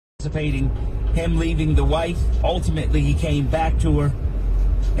Anticipating him leaving the wife. Ultimately, he came back to her,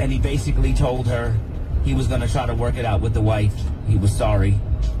 and he basically told her he was going to try to work it out with the wife. He was sorry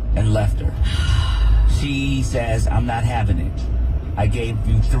and left her. She says, I'm not having it. I gave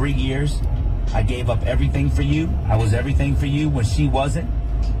you 3 years. I gave up everything for you. I was everything for you when she wasn't.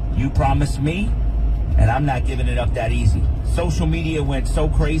 You promised me, and I'm not giving it up that easy. Social media went so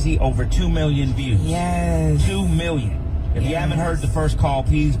crazy, over 2 million views. Yes. 2 million. If you haven't heard the first call,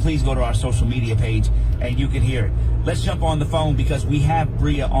 please go to our social media page and you can hear it. Let's jump on the phone because we have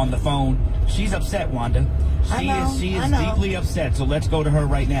Bria on the phone. She's upset, Wanda. She is deeply upset. So let's go to her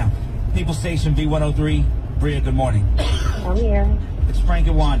right now. People Station V103. Bria, good morning. I'm here. It's Frank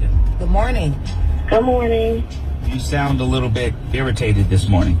and Wanda. Good morning. Good morning. You sound a little bit irritated this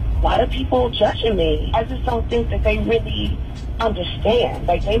morning. A lot of people judging me. I just don't think that they really understand.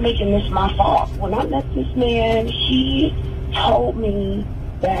 Like, they making this my fault. When I met this man, he told me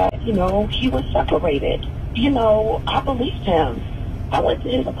that, he was separated. I believed him. I went to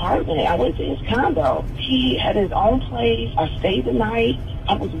his apartment. I went to his condo. He had his own place. I stayed the night.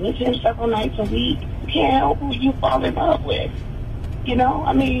 I was with him several nights a week. You can't help who you fall in love with.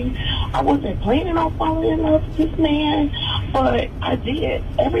 I wasn't planning on falling in love with this man, but I did.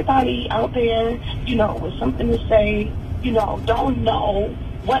 Everybody out there, with something to say, don't know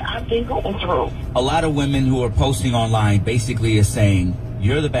what I've been going through. A lot of women who are posting online basically are saying,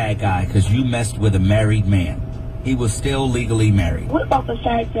 you're the bad guy because you messed with a married man. He was still legally married. What about the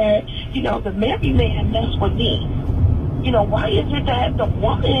fact that, the married man messed with me? Why is it that the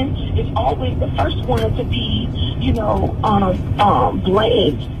woman is always the first one to be,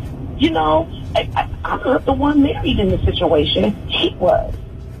 blamed? I'm not the one married in the situation. He was.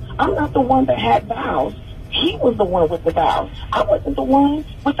 I'm not the one that had vows. He was the one with the vows. I wasn't the one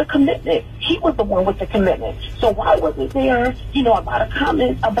with the commitment. He was the one with the commitment. So why wasn't there, a lot of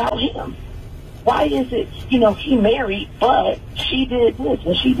comments about him? Why is it, he married, but she did this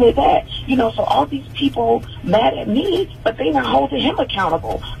and she did that? So all these people mad at me, but they not holding him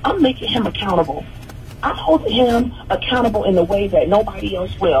accountable. I'm making him accountable. I'm holding him accountable in a way that nobody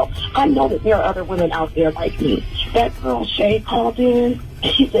else will. I know that there are other women out there like me. That girl Shay called in,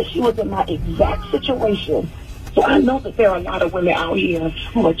 and she said she was in my exact situation. So I know that there are a lot of women out here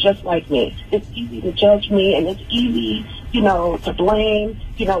who are just like me. It's easy to judge me, and it's easy, to blame,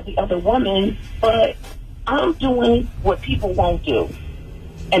 the other woman. But I'm doing what people won't do,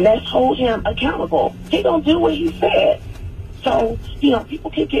 and that's hold him accountable. He don't do what he said. So,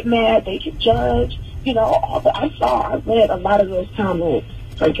 people can get mad, they can judge. I read a lot of those comments,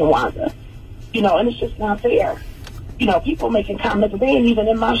 Frank and Wanda, and it's just not fair. People making comments, they ain't even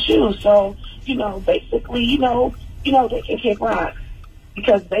in my shoes. So, basically, they can kick rocks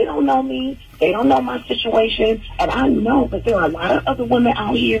because they don't know me. They don't know my situation. And I know that there are a lot of other women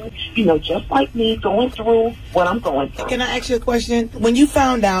out here, just like me, going through what I'm going through. Can I ask you a question? When you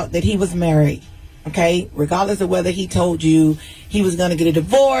found out that he was married, okay, regardless of whether he told you he was going to get a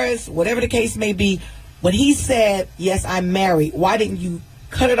divorce, whatever the case may be, when he said, yes, I'm married, why didn't you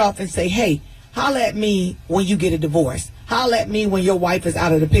cut it off and say, hey, holla at me when you get a divorce? Holla at me when your wife is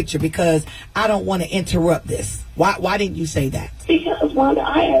out of the picture because I don't want to interrupt this. Why didn't you say that? Because, Wanda,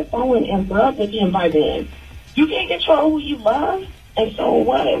 I had fallen in love with him by then. You can't control who you love. And so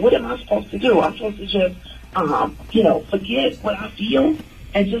what? What am I supposed to do? I'm supposed to just, forget what I feel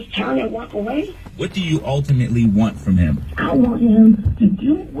and just turn and walk away? What do you ultimately want from him? I want him to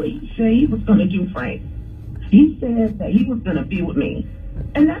do what he said he was going to do, Frank. He said that he was going to be with me.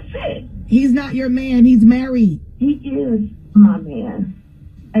 And that's it. He's not your man. He's married. He is my man.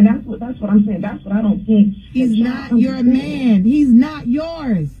 And that's what I'm saying. That's what I don't think. He's not your man. He's not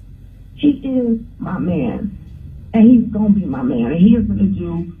yours. He is my man. And he's going to be my man. And he is going to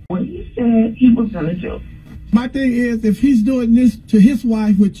do what he said he was going to do. My thing is, if he's doing this to his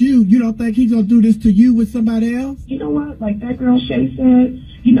wife with you, you don't think he's going to do this to you with somebody else? You know what? Like that girl Shay said,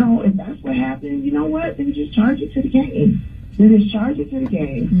 if that's what happened, you know what? Then just charge it to the game. Then just charge it to the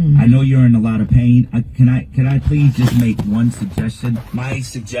game. I know you're in a lot of pain. Can I please just make one suggestion? My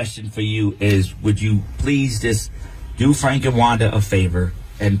suggestion for you is, would you please just do Frank and Wanda a favor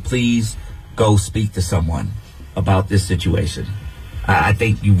and please go speak to someone about this situation? I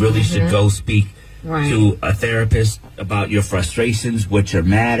think you really should go speak to a therapist about your frustrations, what you're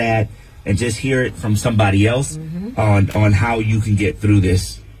mad at, and just hear it from somebody else on how you can get through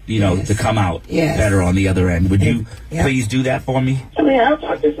this, to come out better on the other end. Would you please do that for me? I mean, I'll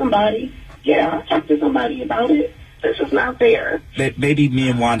talk to somebody. Yeah, I'll talk to somebody about it. This is not fair. Maybe me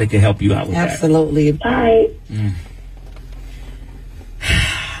and Wanda can help you out with Absolutely. that. All right.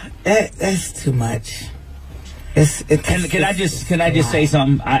 That's too much. Can I just say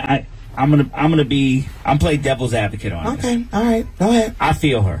something? I'm play devil's advocate on this. Okay, all right, go ahead. I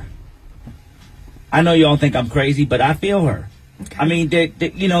feel her. I know y'all think I'm crazy, but I feel her. Okay. I mean,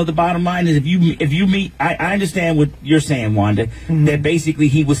 the bottom line is if you meet, I understand what you're saying, Wanda, that basically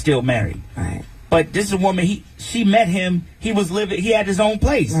he was still married. Right. But this is a woman, she met him, he had his own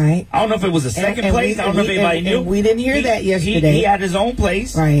place. Right. I don't know if it was a second place, I don't know if anybody knew. We didn't hear that yesterday. He had his own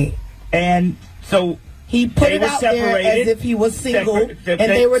place. Right. And so he put it out there as if he was single, and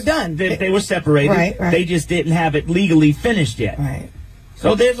they were done. They were separated. Right. They just didn't have it legally finished yet. Right.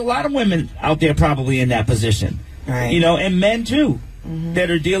 So there's a lot of women out there probably in that position. Right. And men too, that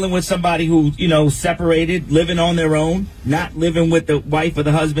are dealing with somebody who, separated, living on their own, not living with the wife or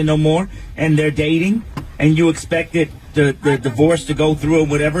the husband no more, and they're dating, and you expect the divorce to go through or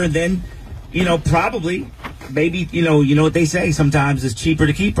whatever, and then, probably, maybe, you know what they say sometimes, it's cheaper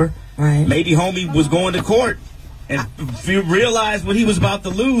to keep her. Right. Maybe homie was going to court and realized what he was about to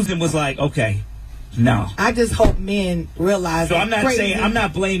lose and was like, okay, no. I just hope men realize. So I'm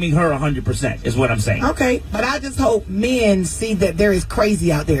not blaming her 100%. Is what I'm saying. Okay, but I just hope men see that there is crazy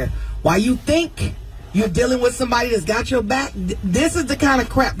out there. While you think you're dealing with somebody that's got your back, this is the kind of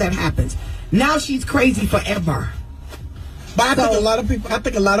crap that happens. Now she's crazy forever. But I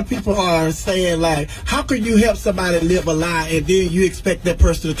think a lot of people are saying, like, how can you help somebody live a lie and then you expect that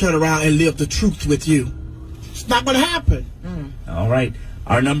person to turn around and live the truth with you? It's not going to happen. All right.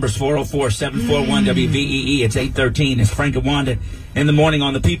 Our number's 404-741-WVEE. It's 8:13. It's Frank and Wanda in the morning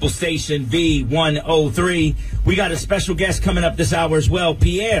on the People Station V103. We got a special guest coming up this hour as well.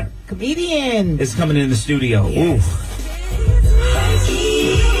 Pierre, comedian, is coming in the studio. Yes. Ooh.